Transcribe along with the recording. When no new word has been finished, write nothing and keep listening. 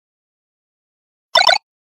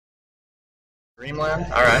Dreamland?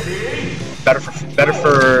 Alright. Better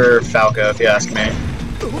for Falco, if you ask me.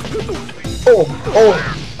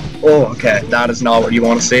 Oh, okay. That is not what you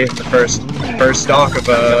want to see. The first stock of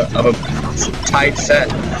a tight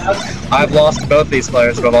set. I've lost to both these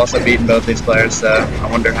players, but I've also beaten both these players, so I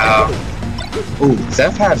wonder how. Ooh,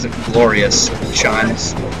 Zeph has glorious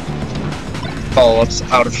shines. Follow-ups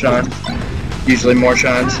out of shine. Usually more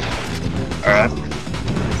shines. Alright.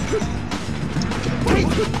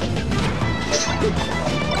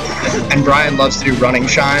 And Brian loves to do running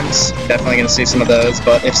shines. Definitely going to see some of those.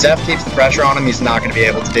 But if Zeph keeps the pressure on him, he's not going to be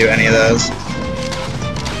able to do any of those.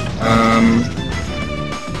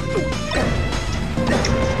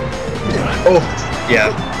 Oh,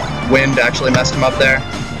 yeah. Wind actually messed him up there.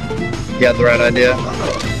 He had the right idea.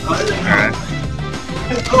 Alright.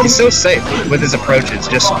 He's so safe with his approaches.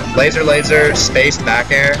 Just laser, space,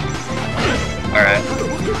 back air. Alright.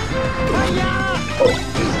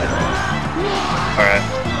 Alright.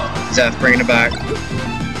 Zeph bringing it back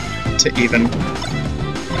to even.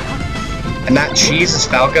 And that cheese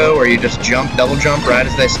Falco where you just double jump right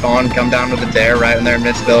as they spawn, come down with a dare right when their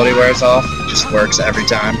invincibility wears off. It just works every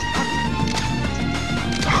time.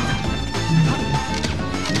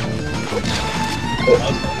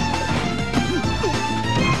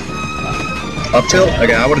 Up tilt?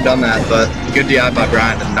 Okay, I would have done that, but good DI by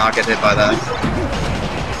Brian to not get hit by that.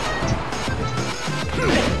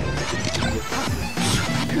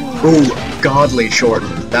 Ooh, godly short.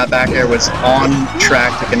 That back air was on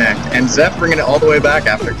track to connect. And Zeph bringing it all the way back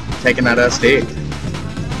after taking that SD.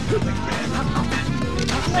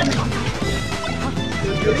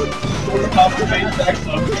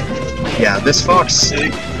 Yeah, this Fox,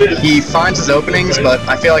 he finds his openings, but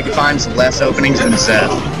I feel like he finds less openings than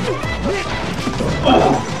Zeph.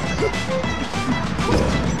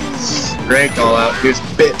 Great call out. He was a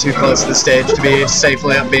bit too close to the stage to be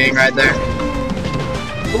safely up being right there.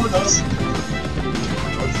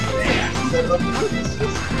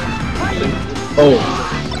 Oh,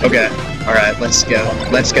 okay. Alright, let's go.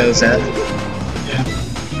 Let's go, Zeph.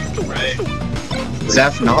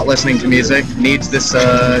 Zeph, not listening to music, needs this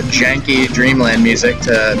janky Dreamland music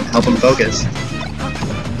to help him focus.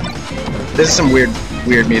 This is some weird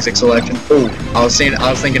music selection. Oh, I was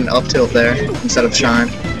thinking up tilt there instead of shine.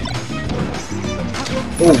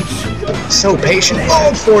 Oh, so patient.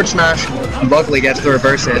 Oh, forward smash. Luckily gets the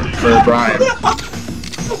reverse hit for Brian.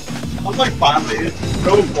 I'm like finally.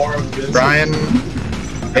 Brian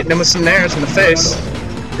hitting him with some nairs in the face.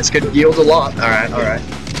 This could yield a lot. Alright, alright.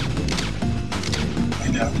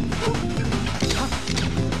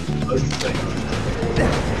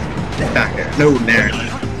 Back air. No, nair.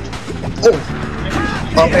 Oh!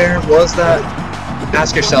 Up air, was that?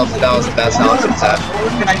 Ask yourself if that was the best option, Zeph.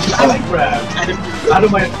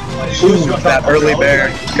 Ooh, that early bear.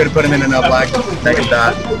 Could have put him in an up lag. Think of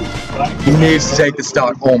that. He needs to take the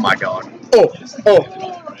stock. Oh my god. Oh,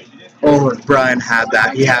 Brian had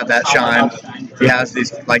that. He had that shine. He has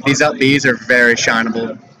these, like, these up Bs are very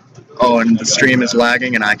shineable. Oh, and the stream is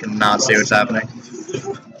lagging and I cannot see what's happening.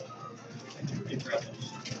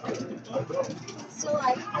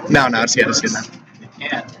 No, it's good now.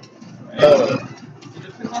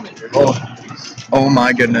 Oh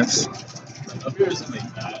my goodness.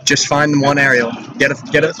 Just find the one aerial. Get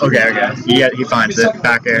it. Okay. He finds it.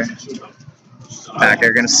 Back air. Back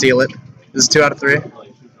air, gonna seal it. This is 2 out of 3? 2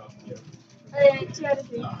 out of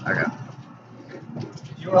 3. Okay.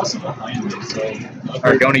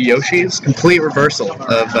 Alright, going to Yoshi's. Complete reversal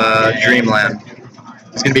of Dreamland.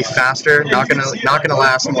 It's gonna be faster, not gonna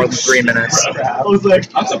last more than 3 minutes. I was like,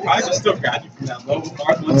 I'm surprised I still got you from that low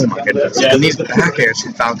bar. Oh my goodness. And these back airs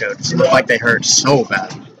from Falco just look like they hurt so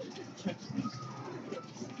bad.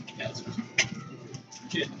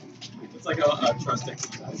 It's like a trust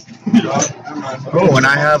exercise. Oh, and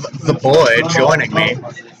I have the boy joining me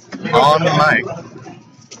on the mic.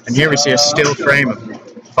 And here we see a still frame of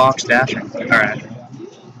Fox dashing. Alright.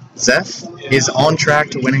 Zeph is on track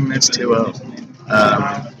to winning this 2-0.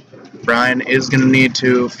 Brian is going to need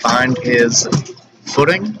to find his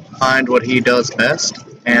footing, find what he does best,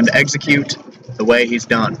 and execute the way he's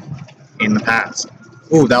done in the past.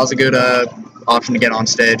 Ooh, that was a good option to get on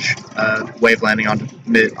stage, wave landing onto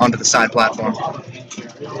the side platform.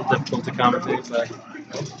 Difficult to commentate, but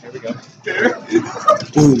here we go.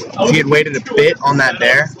 Ooh, if he had waited a bit on that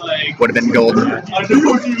dare, would have been golden. I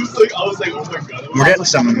know he was like, I was like, oh my god. We're getting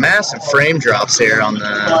some massive frame drops here on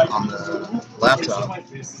the laptop.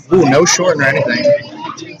 Ooh, no shorten or anything.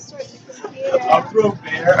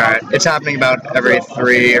 Alright, it's happening about every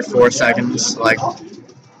 3 or 4 seconds, like a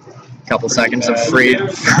couple seconds of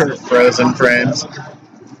frozen frames.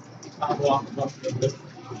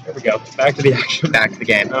 There we go. Back to the action. Back to the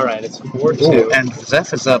game. All right, it's 4-2. Ooh, and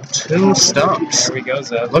Zeph is up 2 stumps. There we go,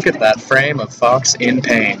 Zeph. Look at that frame of Fox in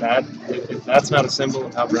pain. If that's not a symbol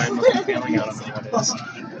of how Brian must be feeling, I don't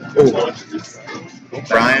know what is. Ooh.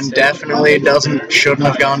 Brian definitely shouldn't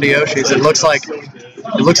have gone to Yoshi's. It looks like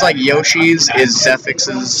Yoshi's is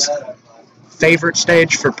Zephix's favorite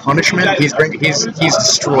stage for punishment. He's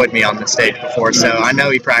destroyed me on this stage before, so I know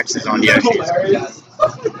he practices on Yoshi's.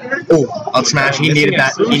 Oh, up smash! He needed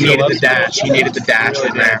that. He needed the dash. He needed the dash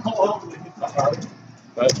in there.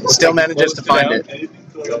 Still manages to find it.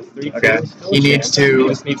 Okay. He needs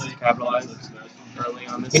to capitalize early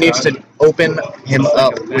on this. He needs to open him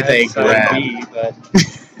up with a grab.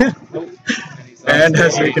 And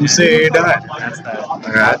as you can see, that. That's that. All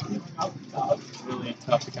right. Really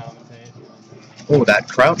tough to commentate. Oh, that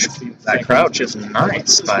crouch! That crouch is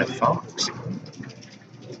nice by Fox.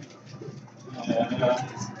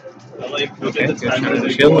 Okay,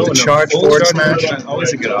 Kill with the charge forward smash.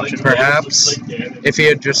 Always a good option. Perhaps if he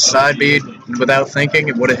had just side beat without thinking,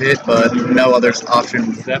 it would have hit, but no other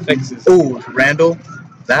option. Ooh, Randall.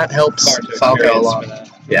 That helps Falco a lot.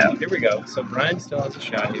 Yeah. Here we go. So Brian still has a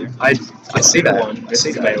shot here. I see that. I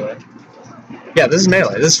see that. Yeah, this is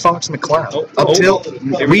melee. This is Fox McCloud. Up tilt,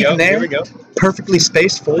 weak nair, perfectly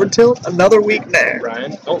spaced forward tilt, another weak nair.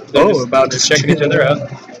 Brian. About to checking each other out.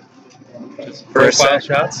 Profile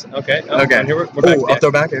shots. Okay. Okay. Here we're back up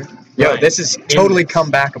throw back here. Yo, this is totally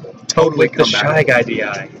comebackable. Totally the comebackable. Shy Guy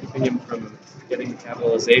DI. Keeping him from getting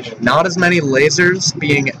capitalization. Not as many lasers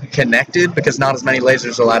being connected because not as many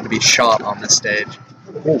lasers are allowed to be shot on this stage.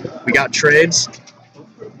 Ooh, we got trades.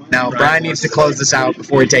 Now Brian needs to close this out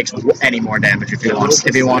before he takes any more damage if he wants.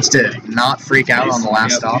 If he wants to not freak out on the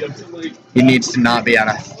last stop, he needs to not be at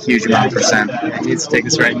a huge amount of percent. He needs to take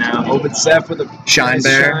this right now. Open Zeph with a Shine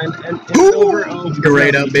Bear. And over.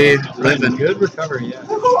 Great up B. Living. Good recovery, yeah.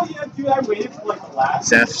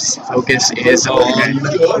 Zeph's focus is on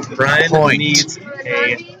Brian point. Needs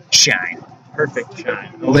a Shine. perfect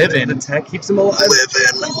shine. Living. The tech keeps him alive.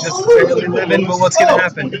 Living. Just barely living, but what's going to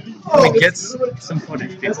happen? He gets some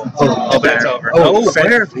footage, people. Oh, that's over. Oh,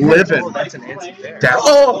 fair. Living. Oh, that's an anti-fair. Down.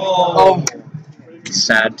 Oh.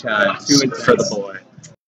 Sad times for the boy.